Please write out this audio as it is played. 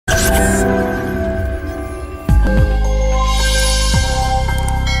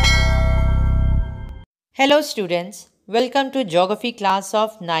Hello students, welcome to Geography class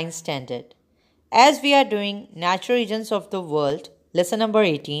of 9th standard. As we are doing natural regions of the world, lesson number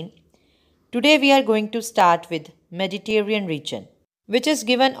 18, today we are going to start with Mediterranean region, which is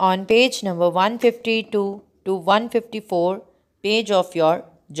given on page number 152 to 154 page of your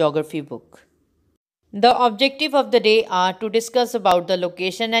geography book. The objective of the day are to discuss about the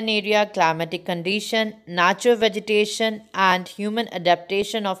location and area, climatic condition, natural vegetation and human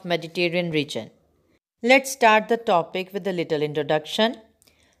adaptation of Mediterranean region. Let's start the topic with a little introduction.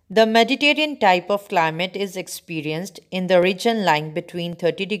 The Mediterranean type of climate is experienced in the region lying between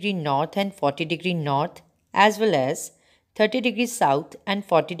 30° north and 40° north, as well as 30° south and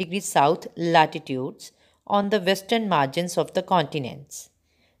 40° south latitudes on the western margins of the continents.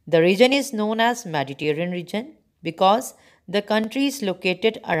 The region is known as Mediterranean region because the countries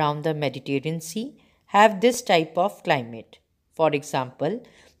located around the Mediterranean Sea have this type of climate. For example,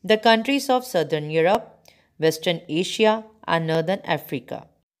 the countries of Southern Europe, Western Asia, and Northern Africa.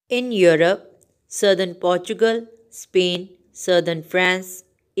 In Europe, Southern Portugal, Spain, Southern France,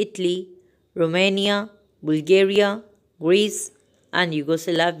 Italy, Romania, Bulgaria, Greece, and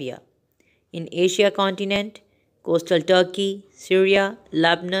Yugoslavia. In Asia continent, coastal Turkey, Syria,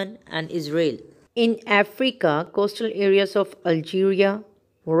 Lebanon, and Israel. In Africa, coastal areas of Algeria,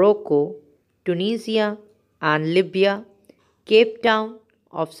 Morocco, Tunisia, and Libya, Cape Town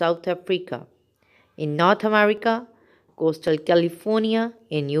of South Africa. In North America, coastal California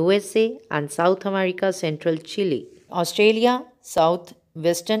in USA and South America, central Chile. Australia,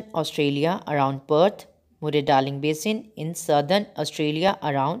 southwestern Australia around Perth, Murray-Darling Basin in southern Australia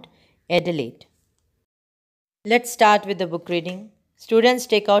around Adelaide. Let's start with the book reading. Students,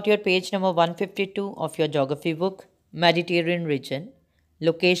 take out your page number 152 of your geography book, Mediterranean region,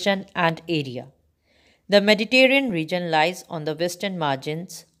 location and area. The Mediterranean region lies on the western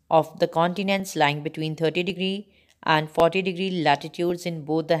margins of the continents lying between 30° and 40° latitudes in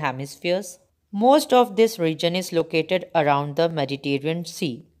both the hemispheres. Most of this region is located around the Mediterranean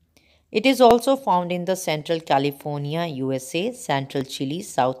Sea. It is also found in the central California, USA, central Chile,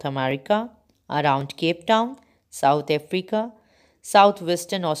 South America, around Cape Town, South Africa,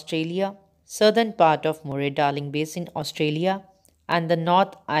 southwestern Australia, southern part of Murray-Darling Basin, Australia, and the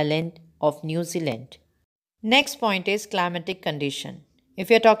North Island of New Zealand. Next point is climatic condition. If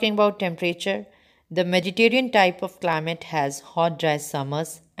you are talking about temperature, the Mediterranean type of climate has hot dry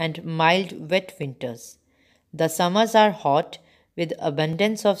summers and mild wet winters. The summers are hot with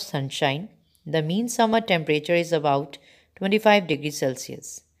abundance of sunshine. The mean summer temperature is about 25 degrees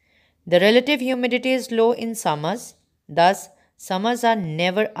Celsius. The relative humidity is low in summers, thus summers are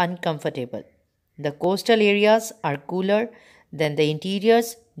never uncomfortable. The coastal areas are cooler than the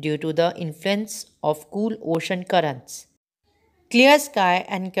interiors due to the influence of cool ocean currents. Clear sky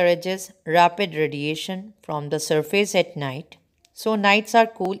encourages rapid radiation from the surface at night, so nights are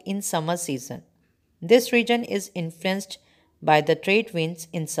cool in summer season. This region is influenced by the trade winds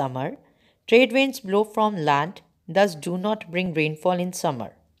in summer. Trade winds blow from land, thus do not bring rainfall in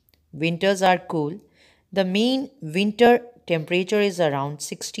summer. Winters are cool. The mean winter temperature is around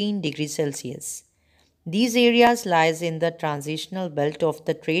 16 degrees Celsius. These areas lies in the transitional belt of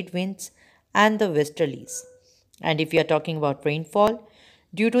the trade winds and the westerlies. And if you are talking about rainfall,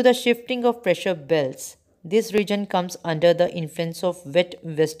 due to the shifting of pressure belts, this region comes under the influence of wet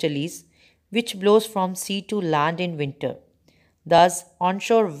westerlies, which blows from sea to land in winter. Thus,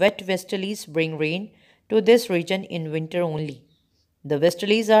 onshore wet westerlies bring rain to this region in winter only. The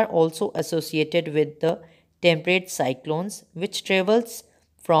westerlies are also associated with the temperate cyclones, which travels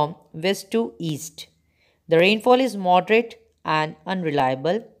from west to east. The rainfall is moderate and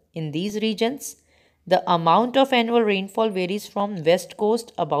unreliable in these regions. The amount of annual rainfall varies from west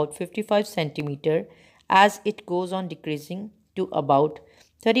coast about 55 cm as it goes on decreasing to about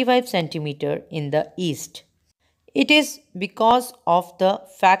 35 cm in the east. It is because of the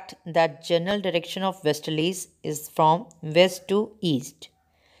fact that general direction of westerlies is from west to east.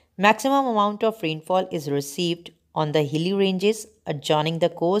 Maximum amount of rainfall is received on the hilly ranges adjoining the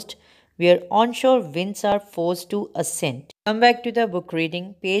coast where onshore winds are forced to ascend. Come back to the book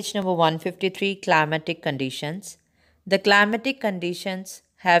reading, page number 153, climatic conditions. The climatic conditions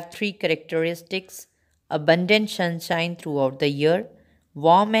have three characteristics: abundant sunshine throughout the year,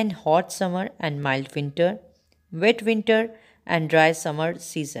 warm and hot summer and mild winter, wet winter and dry summer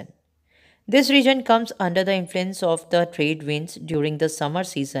season. This region comes under the influence of the trade winds during the summer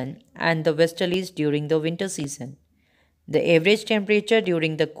season and the westerlies during the winter season. The average temperature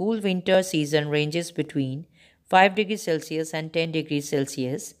during the cool winter season ranges between 5 degrees Celsius and 10 degrees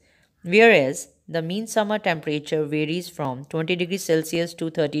Celsius. whereas the mean summer temperature varies from 20 degrees Celsius to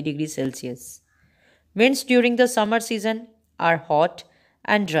 30 degrees Celsius. Winds during the summer season are hot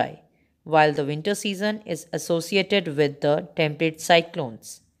and dry, while the winter season is associated with the temperate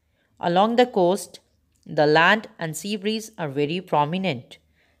cyclones. Along the coast, the land and sea breeze are very prominent.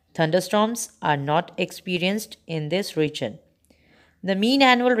 Thunderstorms are not experienced in this region. The mean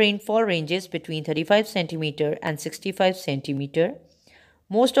annual rainfall ranges between 35 centimeter and 65 centimeter.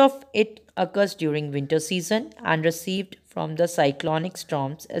 Most of it occurs during winter season and received from the cyclonic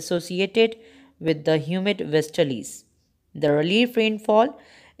storms associated with the humid westerlies. The relief rainfall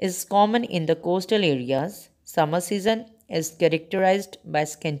is common in the coastal areas. Summer season is characterized by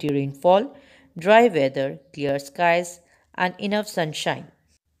scanty rainfall, dry weather, clear skies, and enough sunshine.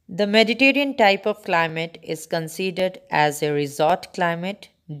 The Mediterranean type of climate is considered as a resort climate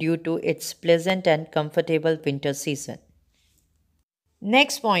due to its pleasant and comfortable winter season.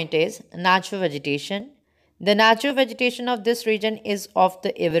 Next point is natural vegetation. The natural vegetation of this region is of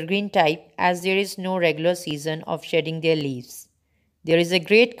the evergreen type as there is no regular season of shedding their leaves. There is a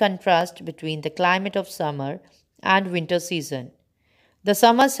great contrast between the climate of summer and winter season. The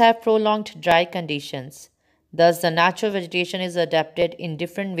summers have prolonged dry conditions. Thus, the natural vegetation is adapted in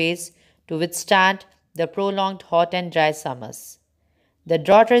different ways to withstand the prolonged hot and dry summers. The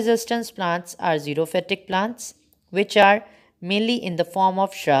drought resistant plants are xerophytic plants, which are mainly in the form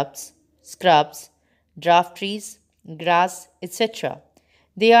of shrubs, scrubs, dwarf trees, grass, etc.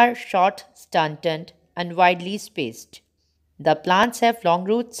 They are short, stunted, and widely spaced. The plants have long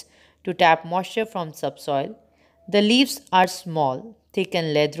roots to tap moisture from subsoil. The leaves are small, thick,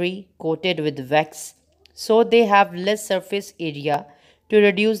 and leathery, coated with wax, so they have less surface area to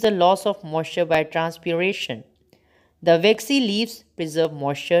reduce the loss of moisture by transpiration. The waxy leaves preserve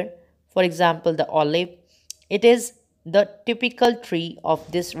moisture. For example, the olive. It is the typical tree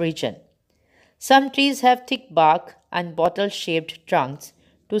of this region. Some trees have thick bark and bottle shaped trunks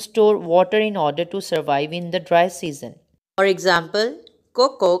to store water in order to survive in the dry season. For example,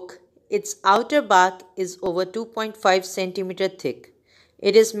 cocoa, its outer bark is over 2.5 centimeter thick.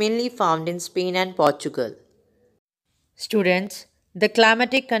 It is mainly found in Spain and Portugal. Students, the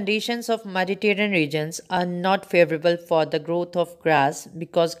climatic conditions of Mediterranean regions are not favorable for the growth of grass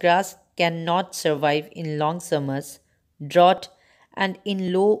because grass cannot survive in long summers, drought, and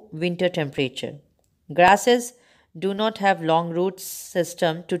in low winter temperature. Grasses do not have long root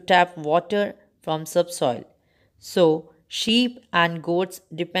system to tap water from subsoil. So, sheep and goats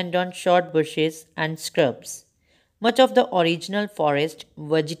depend on short bushes and scrubs. Much of the original forest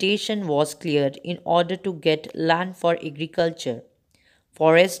vegetation was cleared in order to get land for agriculture.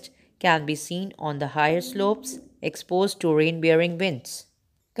 Forest can be seen on the higher slopes exposed to rain bearing winds.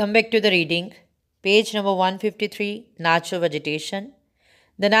 Come back to the reading. Page number 153 Natural vegetation.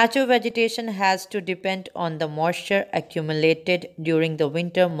 The natural vegetation has to depend on the moisture accumulated during the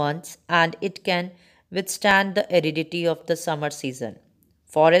winter months and it can withstand the aridity of the summer season.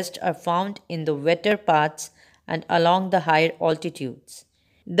 Forests are found in the wetter parts and along the higher altitudes.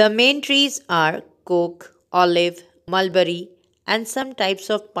 The main trees are oak, olive, mulberry, and some types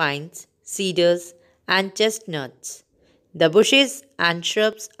of pines, cedars, and chestnuts. The bushes and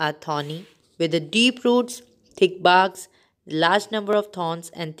shrubs are thorny, with the deep roots, thick barks, large number of thorns,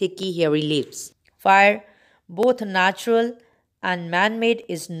 and thicky hairy leaves. Fire, both natural and man made,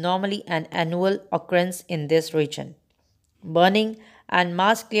 is normally an annual occurrence in this region. Burning and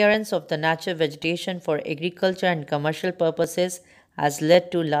mass clearance of the natural vegetation for agriculture and commercial purposes has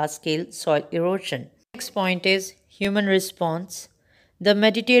led to large scale soil erosion. Next point is human response. The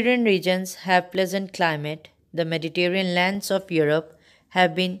Mediterranean regions have pleasant climate. The Mediterranean lands of Europe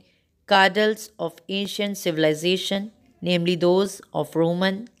have been cradles of ancient civilization, namely those of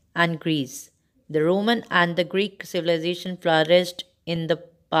Roman and Greece. The Roman and the Greek civilization flourished in the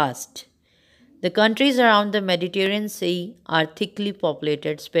past. The countries around the Mediterranean Sea are thickly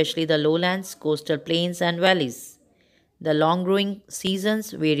populated, especially the lowlands, coastal plains, and valleys. The long growing seasons,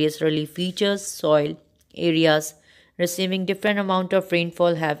 various relief features, soil areas receiving different amount of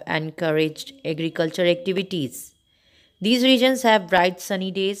rainfall have encouraged agriculture activities. These regions have bright sunny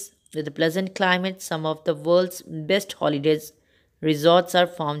days with a pleasant climate. Some of the world's best holidays resorts are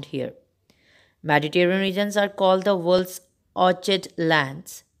found here. Mediterranean regions are called the world's orchid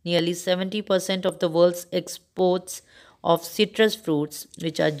lands. Nearly 70% of the world's exports of citrus fruits,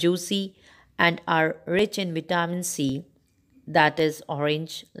 which are juicy and are rich in vitamin C, that is,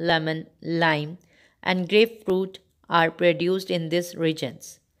 orange, lemon, lime, and grapefruit, are produced in these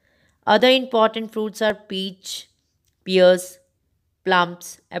regions. Other important fruits are peach, pears,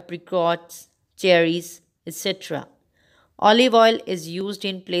 plums, apricots, cherries, etc. Olive oil is used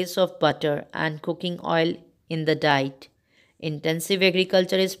in place of butter and cooking oil in the diet. Intensive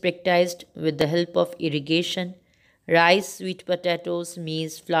agriculture is practiced with the help of irrigation. Rice, sweet potatoes,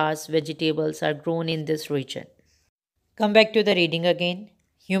 maize, flowers, vegetables are grown in this region. Come back to the reading again.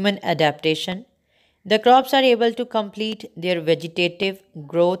 Human adaptation. The crops are able to complete their vegetative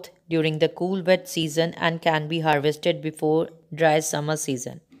growth during the cool wet season and can be harvested before dry summer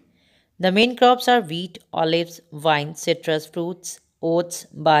season. The main crops are wheat, olives, wine, citrus fruits, oats,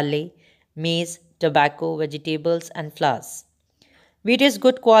 barley, maize, tobacco, vegetables, and flowers. Wheat is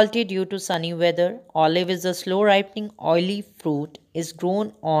good quality due to sunny weather. Olive is a slow ripening oily fruit is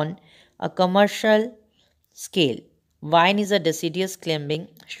grown on a commercial scale. Vine is a deciduous climbing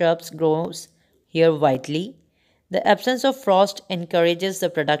shrubs grows here widely. The absence of frost encourages the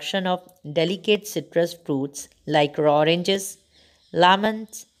production of delicate citrus fruits like oranges,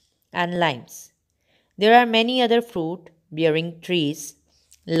 lemons, and limes. There are many other fruit bearing trees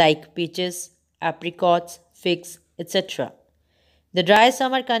like peaches, apricots, figs, etc. The dry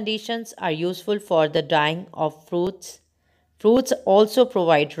summer conditions are useful for the drying of fruits. Fruits also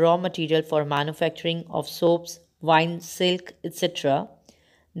provide raw material for manufacturing of soaps, wine, silk, etc.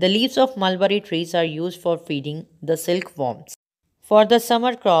 The leaves of mulberry trees are used for feeding the silkworms. For the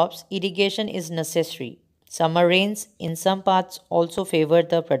summer crops, irrigation is necessary. Summer rains in some parts also favor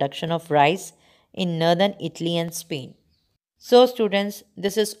the production of rice in northern Italy and Spain. So, students,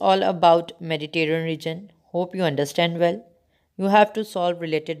 this is all about Mediterranean region. Hope you understand well. You have to solve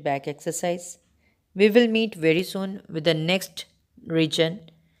related back exercise. We will meet very soon with the next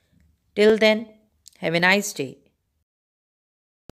region. Till then, have a nice day.